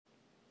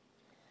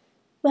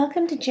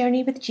Welcome to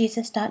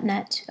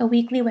JourneyWithJesus.net, a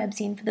weekly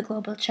webzine for the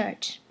global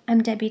church.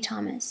 I'm Debbie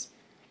Thomas.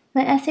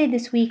 My essay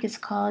this week is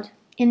called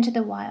Into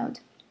the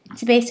Wild.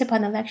 It's based upon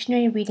the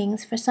lectionary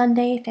readings for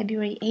Sunday,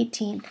 February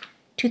 18th,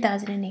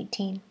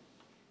 2018.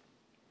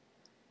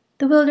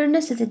 The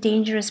wilderness is a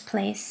dangerous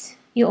place.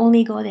 You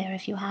only go there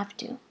if you have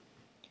to.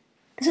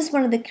 This is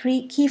one of the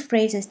key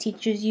phrases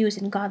teachers use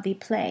in Godly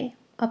Play,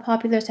 a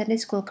popular Sunday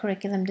school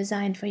curriculum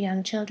designed for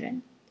young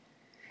children.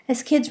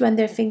 As kids run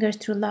their fingers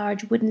through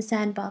large wooden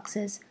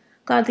sandboxes,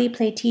 Godly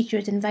Play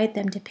teachers invite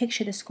them to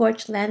picture the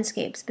scorched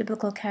landscapes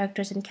biblical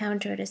characters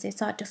encountered as they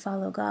sought to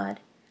follow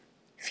God.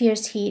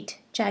 Fierce heat,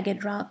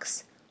 jagged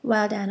rocks,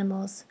 wild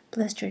animals,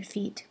 blistered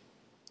feet.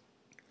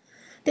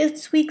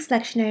 This week's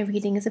lectionary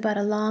reading is about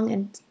a long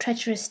and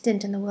treacherous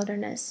stint in the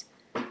wilderness,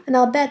 and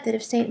I'll bet that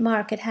if St.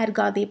 Mark had had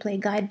Godly Play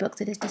guidebooks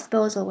at his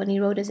disposal when he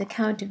wrote his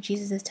account of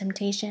Jesus'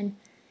 temptation,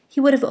 he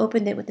would have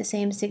opened it with the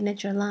same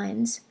signature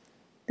lines.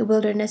 The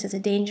wilderness is a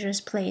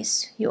dangerous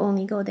place. You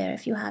only go there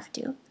if you have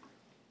to.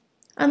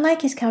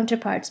 Unlike his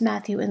counterparts,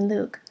 Matthew and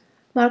Luke,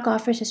 Mark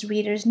offers his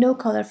readers no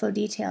colorful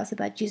details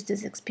about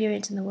Jesus'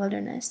 experience in the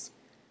wilderness.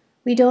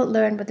 We don't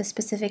learn what the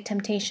specific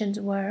temptations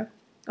were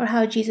or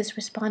how Jesus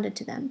responded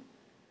to them.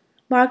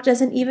 Mark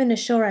doesn't even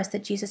assure us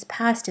that Jesus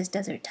passed his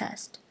desert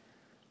test.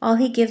 All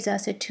he gives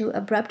us are two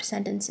abrupt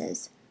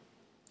sentences.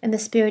 And the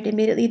Spirit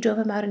immediately drove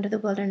him out into the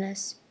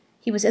wilderness.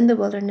 He was in the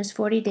wilderness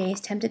 40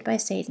 days, tempted by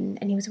Satan,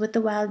 and he was with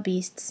the wild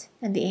beasts,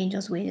 and the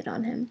angels waited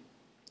on him.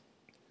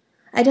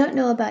 I don't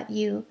know about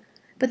you,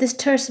 but this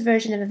terse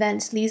version of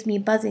events leaves me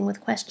buzzing with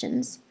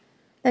questions.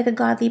 Like a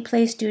Godly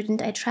Play student,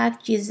 I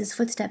track Jesus'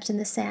 footsteps in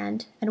the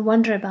sand and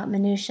wonder about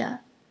minutiae.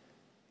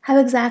 How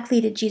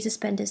exactly did Jesus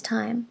spend his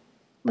time?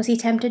 Was he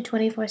tempted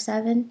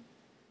 24/7?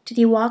 Did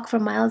he walk for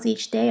miles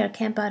each day or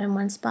camp out in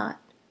one spot?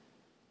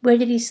 Where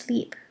did he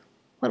sleep?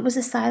 What was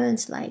the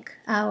silence like,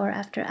 hour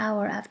after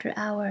hour after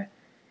hour?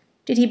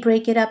 Did he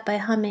break it up by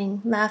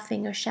humming,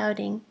 laughing, or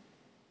shouting?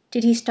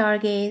 Did he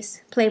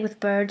stargaze, play with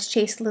birds,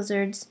 chase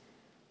lizards?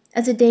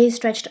 As the days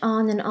stretched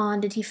on and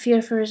on, did he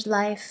fear for his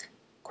life,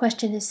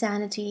 question his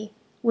sanity,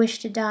 wish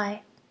to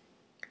die?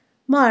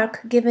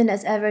 Mark, given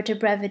as ever to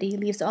brevity,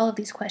 leaves all of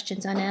these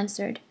questions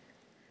unanswered.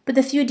 But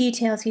the few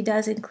details he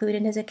does include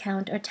in his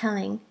account are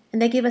telling,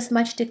 and they give us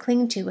much to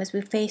cling to as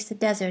we face the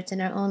deserts in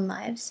our own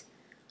lives.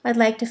 I'd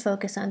like to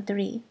focus on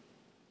 3.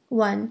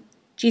 1.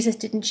 Jesus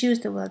didn't choose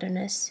the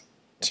wilderness.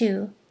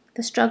 2.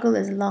 The struggle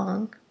is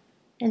long.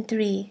 And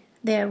 3.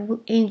 There are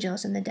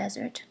angels in the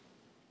desert.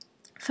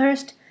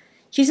 First,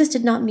 Jesus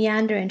did not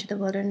meander into the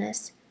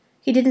wilderness.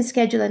 He didn't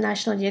schedule a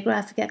National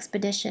Geographic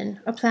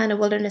expedition or plan a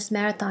wilderness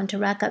marathon to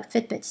rack up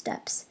Fitbit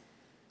steps.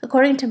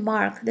 According to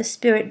Mark, the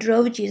Spirit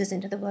drove Jesus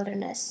into the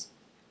wilderness.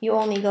 You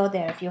only go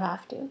there if you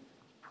have to.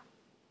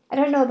 I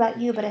don't know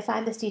about you, but I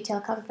find this detail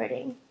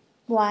comforting.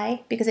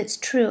 Why? Because it's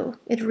true.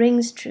 It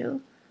rings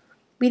true.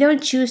 We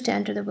don't choose to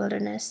enter the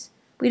wilderness.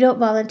 We don't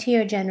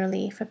volunteer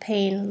generally for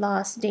pain,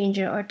 loss,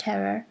 danger, or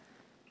terror.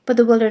 But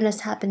the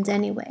wilderness happens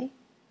anyway.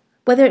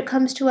 Whether it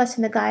comes to us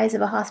in the guise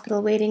of a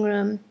hospital waiting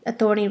room, a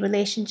thorny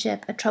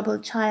relationship, a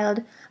troubled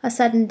child, a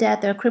sudden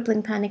death, or a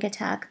crippling panic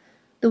attack,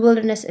 the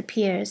wilderness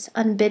appears,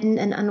 unbidden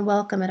and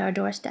unwelcome at our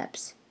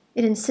doorsteps.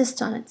 It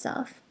insists on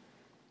itself.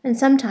 And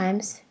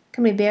sometimes,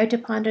 can we bear to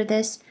ponder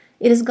this,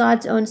 it is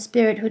God's own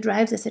Spirit who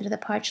drives us into the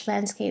parched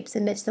landscapes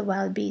amidst the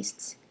wild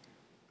beasts.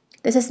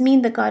 Does this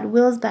mean that God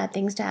wills bad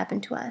things to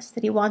happen to us,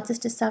 that he wants us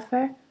to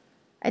suffer?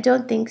 I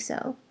don't think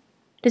so.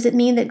 Does it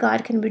mean that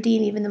God can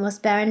redeem even the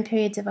most barren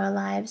periods of our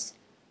lives?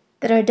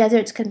 That our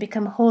deserts can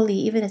become holy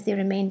even as they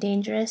remain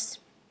dangerous?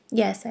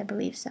 Yes, I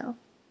believe so.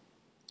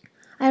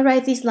 I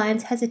write these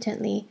lines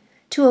hesitantly,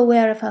 too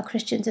aware of how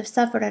Christians have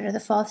suffered under the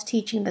false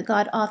teaching that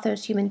God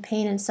authors human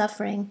pain and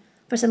suffering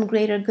for some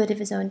greater good of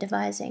his own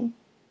devising.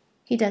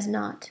 He does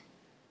not.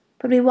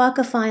 But we walk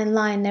a fine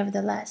line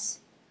nevertheless.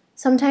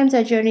 Sometimes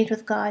our journeys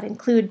with God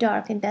include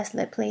dark and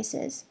desolate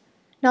places,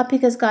 not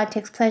because God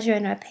takes pleasure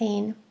in our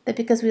pain, but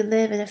because we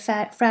live in a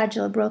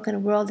fragile,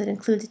 broken world that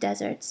includes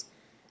deserts,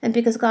 and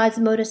because God's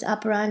modus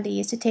operandi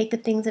is to take the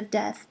things of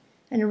death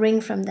and wring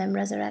from them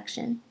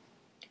resurrection.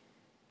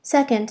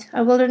 Second,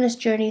 our wilderness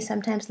journeys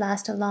sometimes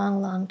last a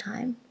long, long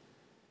time.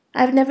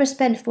 I've never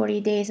spent 40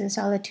 days in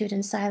solitude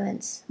and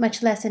silence,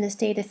 much less in a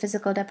state of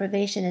physical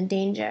deprivation and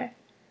danger.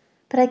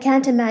 But I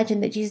can't imagine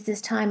that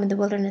Jesus' time in the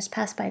wilderness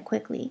passed by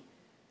quickly.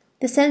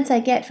 The sense I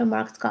get from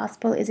Mark's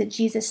Gospel is that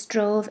Jesus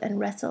strove and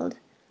wrestled,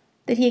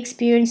 that he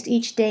experienced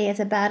each day as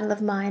a battle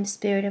of mind,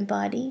 spirit, and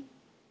body.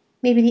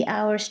 Maybe the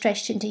hours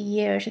stretched into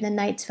years and the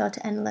nights felt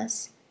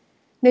endless.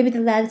 Maybe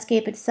the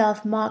landscape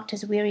itself mocked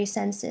his weary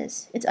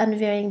senses, its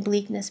unvarying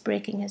bleakness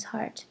breaking his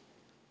heart.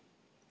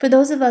 For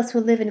those of us who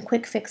live in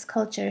quick-fix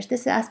cultures,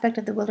 this aspect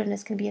of the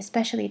wilderness can be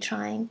especially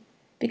trying,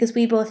 because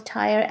we both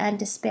tire and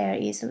despair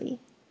easily.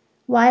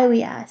 Why,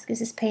 we ask, is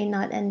this pain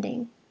not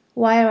ending?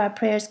 Why are our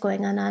prayers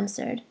going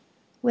unanswered?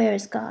 Where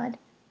is God?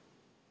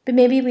 But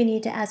maybe we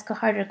need to ask a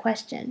harder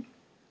question.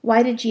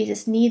 Why did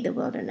Jesus need the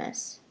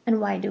wilderness, and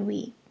why do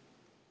we?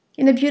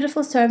 In a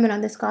beautiful sermon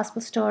on this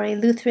gospel story,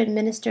 Lutheran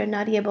minister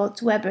Nadia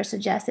Bolz-Weber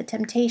suggests that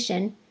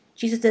temptation,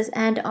 Jesus's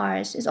and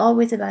ours, is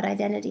always about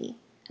identity,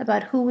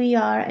 about who we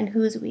are and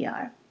whose we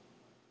are.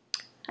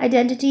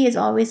 Identity is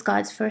always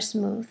God's first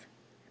move.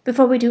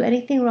 Before we do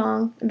anything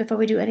wrong and before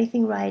we do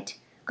anything right,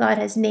 God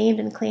has named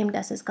and claimed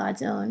us as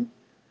God's own.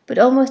 But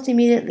almost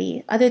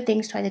immediately, other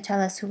things try to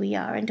tell us who we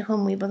are and to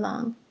whom we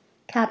belong.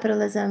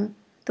 Capitalism,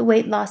 the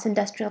weight loss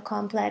industrial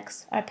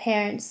complex, our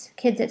parents,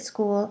 kids at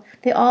school,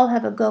 they all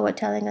have a go at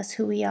telling us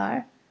who we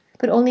are.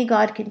 But only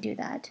God can do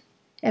that.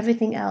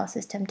 Everything else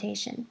is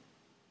temptation.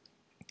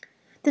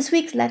 This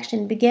week's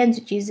lection begins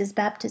with Jesus'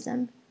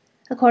 baptism.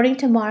 According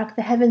to Mark,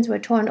 the heavens were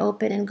torn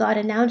open and God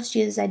announced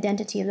Jesus'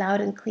 identity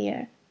loud and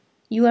clear.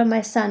 You are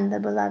my Son, the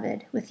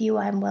beloved. With you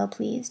I am well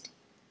pleased.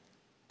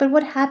 But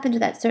what happened to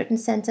that certain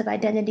sense of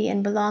identity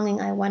and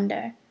belonging, I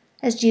wonder,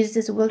 as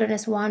Jesus'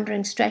 wilderness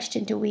wandering stretched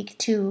into week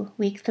 2,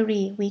 week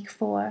 3, week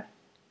 4?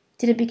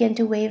 Did it begin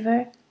to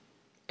waver?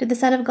 Did the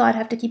Son of God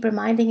have to keep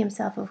reminding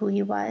himself of who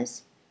he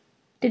was?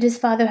 Did his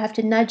Father have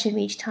to nudge him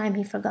each time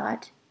he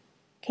forgot?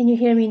 Can you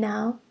hear me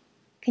now?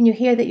 Can you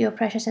hear that you are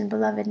precious and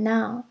beloved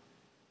now?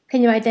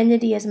 Can your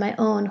identity as my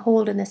own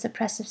hold in this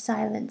oppressive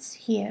silence,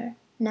 here,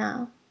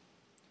 now?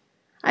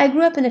 I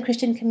grew up in a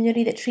Christian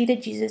community that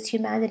treated Jesus'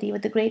 humanity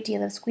with a great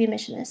deal of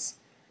squeamishness.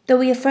 Though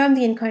we affirmed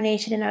the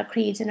Incarnation in our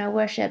creeds and our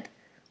worship,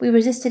 we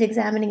resisted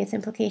examining its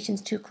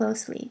implications too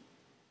closely.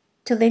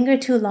 To linger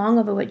too long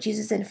over what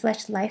Jesus'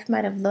 enfleshed life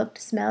might have looked,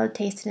 smelled,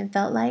 tasted, and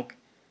felt like,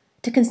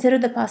 to consider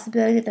the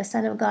possibility that the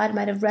Son of God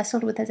might have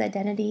wrestled with his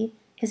identity,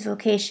 his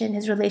vocation,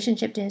 his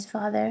relationship to his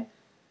Father,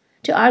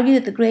 to argue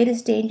that the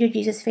greatest danger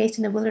Jesus faced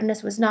in the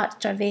wilderness was not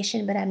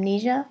starvation but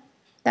amnesia,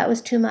 that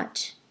was too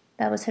much.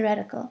 That was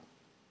heretical.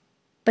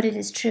 But it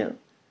is true.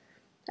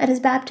 At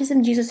his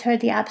baptism, Jesus heard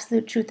the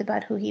absolute truth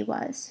about who he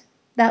was.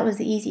 That was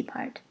the easy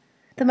part.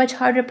 The much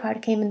harder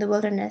part came in the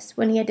wilderness,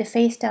 when he had to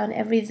face down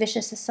every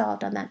vicious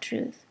assault on that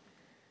truth.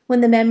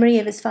 When the memory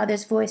of his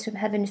Father's voice from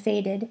heaven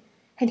faded,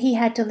 and he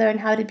had to learn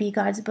how to be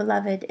God's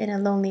beloved in a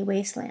lonely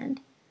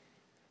wasteland.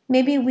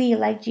 Maybe we,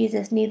 like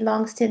Jesus, need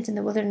long stints in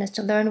the wilderness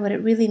to learn what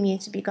it really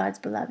means to be God's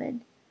beloved.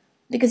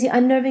 Because the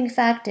unnerving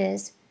fact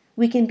is,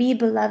 we can be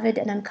beloved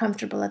and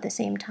uncomfortable at the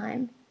same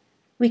time.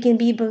 We can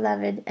be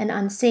beloved and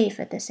unsafe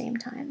at the same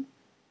time.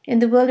 In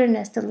the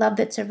wilderness, the love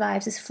that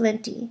survives is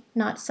flinty,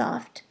 not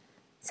soft,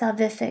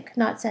 salvific,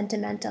 not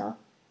sentimental.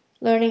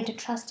 Learning to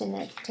trust in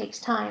it takes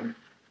time.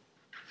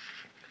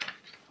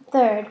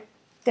 Third,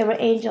 there were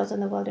angels in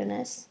the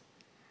wilderness.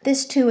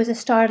 This, too, is a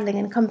startling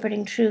and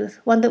comforting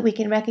truth, one that we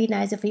can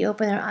recognize if we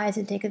open our eyes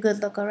and take a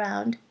good look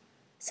around.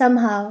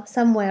 Somehow,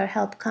 somewhere,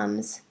 help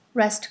comes,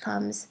 rest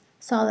comes,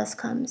 solace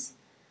comes.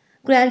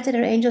 Granted,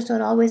 our angels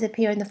don't always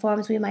appear in the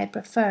forms we might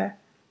prefer,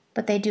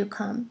 but they do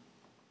come.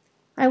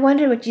 I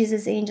wonder what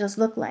Jesus' angels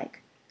look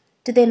like.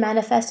 Did they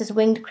manifest as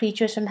winged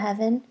creatures from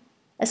heaven,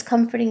 as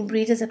comforting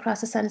breezes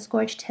across the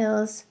sun-scorched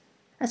hills,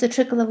 as a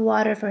trickle of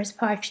water for his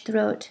parched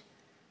throat,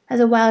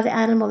 as a wild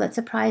animal that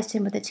surprised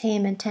him with a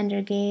tame and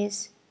tender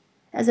gaze,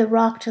 as a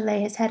rock to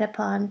lay his head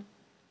upon,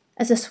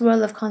 as a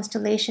swirl of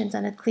constellations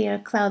on a clear,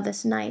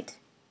 cloudless night?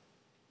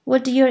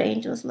 What do your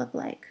angels look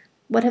like?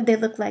 What have they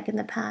looked like in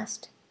the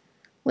past?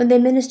 When they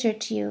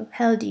ministered to you,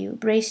 held you,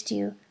 braced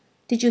you,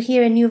 did you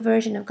hear a new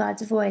version of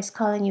God's voice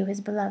calling you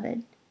his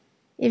beloved?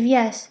 If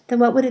yes, then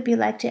what would it be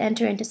like to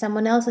enter into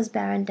someone else's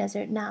barren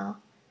desert now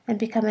and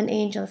become an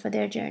angel for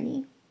their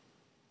journey?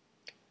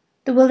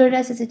 The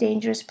wilderness is a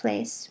dangerous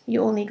place.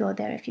 You only go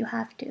there if you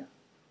have to.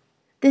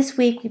 This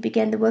week we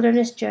begin the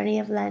wilderness journey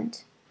of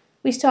Lent.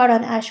 We start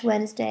on Ash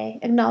Wednesday,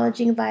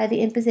 acknowledging via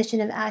the imposition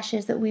of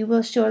ashes that we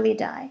will surely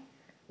die,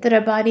 that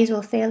our bodies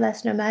will fail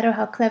us no matter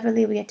how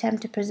cleverly we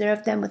attempt to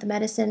preserve them with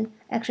medicine,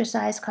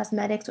 exercise,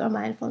 cosmetics, or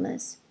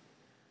mindfulness.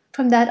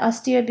 From that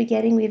austere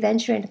beginning, we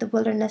venture into the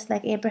wilderness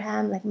like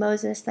Abraham, like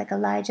Moses, like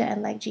Elijah,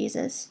 and like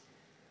Jesus.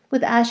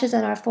 With ashes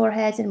on our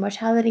foreheads and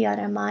mortality on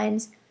our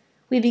minds,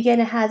 we begin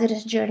a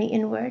hazardous journey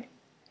inward,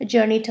 a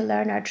journey to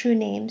learn our true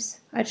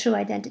names, our true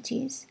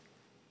identities.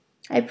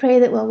 I pray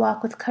that we'll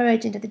walk with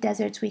courage into the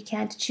deserts we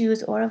can't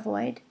choose or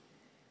avoid.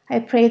 I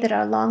pray that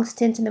our long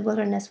stint in the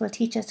wilderness will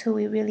teach us who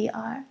we really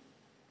are.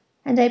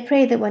 And I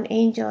pray that when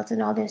angels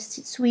in all their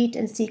sweet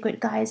and secret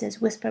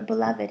guises whisper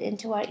beloved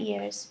into our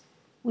ears,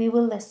 we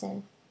will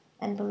listen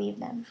and believe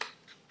them.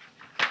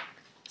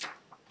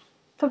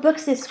 For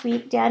books this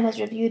week, Dan has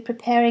reviewed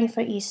Preparing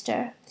for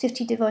Easter,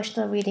 50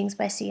 devotional readings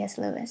by C.S.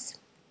 Lewis.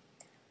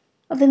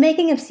 Of the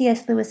making of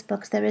C.S. Lewis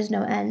books, there is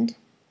no end.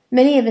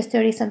 Many of his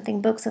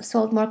 30-something books have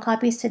sold more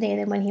copies today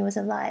than when he was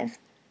alive.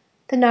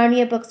 The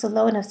Narnia books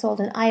alone have sold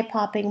an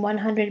eye-popping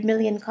 100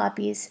 million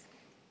copies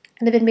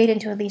and have been made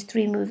into at least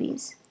 3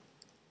 movies.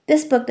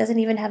 This book doesn't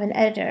even have an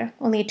editor,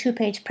 only a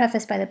 2-page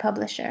preface by the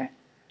publisher,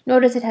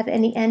 nor does it have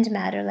any end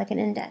matter like an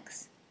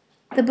index.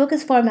 The book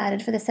is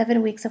formatted for the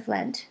 7 weeks of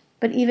Lent,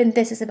 but even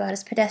this is about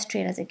as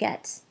pedestrian as it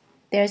gets.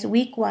 There's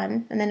week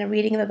 1, and then a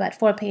reading of about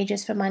 4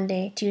 pages for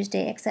Monday,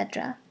 Tuesday,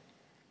 etc.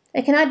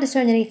 I cannot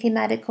discern any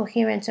thematic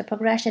coherence or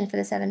progression for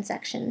the 7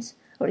 sections,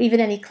 or even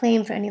any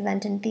claim for any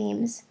Lenten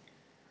themes.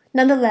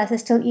 Nonetheless,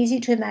 it's still easy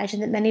to imagine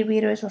that many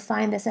readers will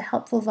find this a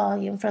helpful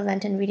volume for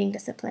Lenten reading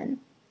discipline.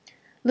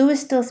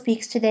 Lewis still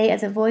speaks today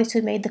as a voice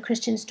who made the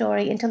Christian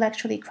story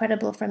intellectually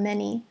credible for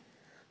many,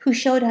 who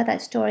showed how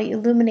that story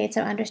illuminates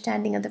our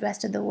understanding of the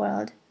rest of the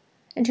world,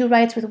 and who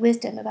writes with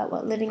wisdom about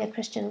what living a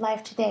Christian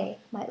life today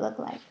might look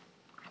like.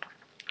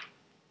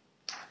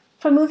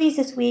 For movies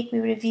this week, we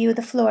review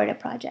The Florida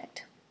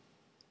Project.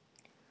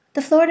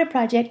 The Florida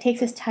Project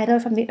takes its title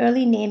from the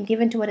early name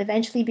given to what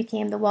eventually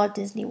became the Walt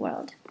Disney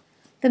World.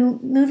 The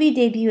movie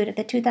debuted at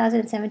the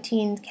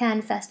 2017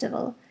 Cannes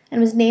Festival and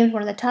was named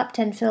one of the top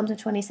 10 films of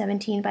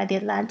 2017 by The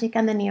Atlantic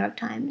and The New York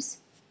Times.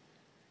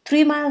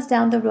 3 miles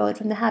down the road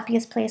from the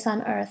happiest place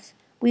on earth,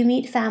 we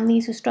meet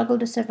families who struggle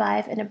to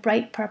survive in a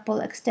bright purple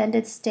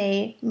extended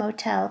stay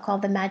motel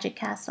called the Magic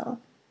Castle.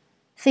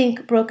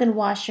 Think broken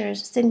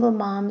washers, single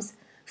moms,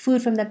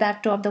 food from the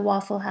back door of the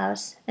Waffle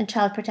House, and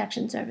child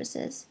protection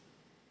services.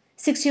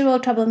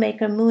 6-year-old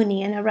troublemaker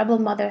Mooney and her rebel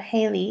mother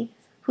Haley,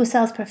 who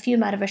sells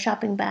perfume out of her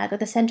shopping bag, are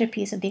the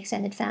centerpiece of the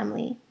extended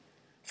family.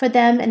 For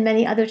them and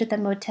many others at the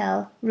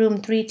motel,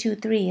 room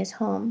 323 is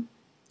home.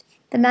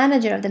 The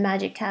manager of the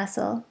Magic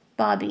Castle,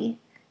 Bobby,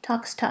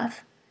 talks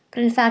tough,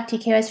 but in fact he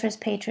cares for his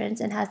patrons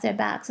and has their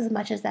backs as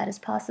much as that is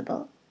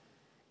possible.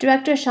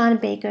 Director Sean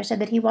Baker said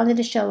that he wanted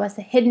to show us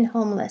the hidden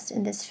homeless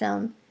in this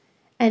film,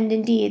 and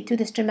indeed, through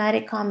this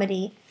dramatic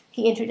comedy,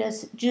 he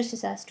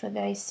introduces us to a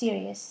very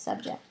serious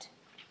subject.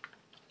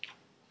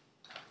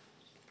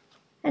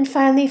 And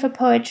finally, for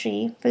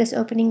poetry, for this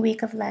opening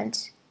week of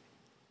Lent,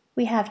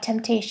 we have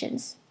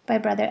Temptations by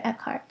Brother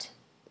Eckhart.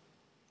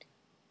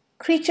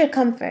 Creature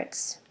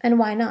comforts, and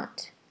why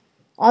not?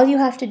 All you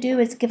have to do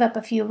is give up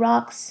a few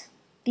rocks.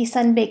 These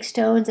sun-baked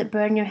stones that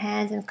burn your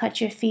hands and cut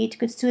your feet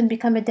could soon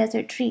become a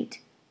desert treat.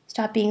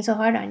 Stop being so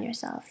hard on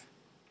yourself.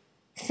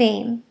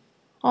 Fame,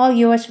 all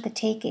yours for the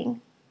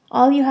taking.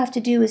 All you have to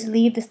do is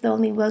leave this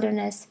lonely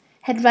wilderness,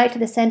 head right to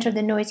the center of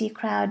the noisy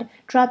crowd,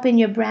 drop in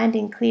your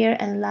branding clear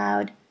and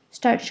loud,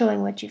 start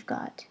showing what you've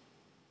got.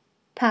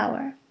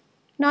 Power.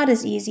 Not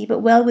as easy, but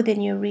well within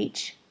your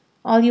reach.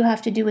 All you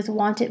have to do is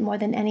want it more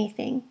than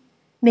anything.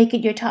 Make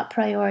it your top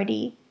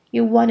priority,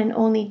 your one and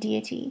only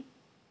deity,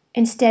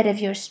 instead of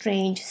your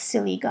strange,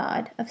 silly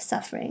god of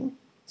suffering,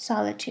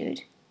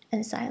 solitude,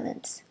 and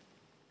silence.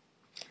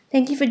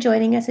 Thank you for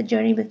joining us at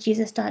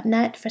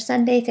JourneyWithJesus.net for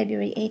Sunday,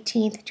 February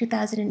 18th,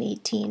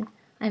 2018.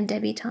 I'm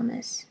Debbie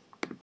Thomas.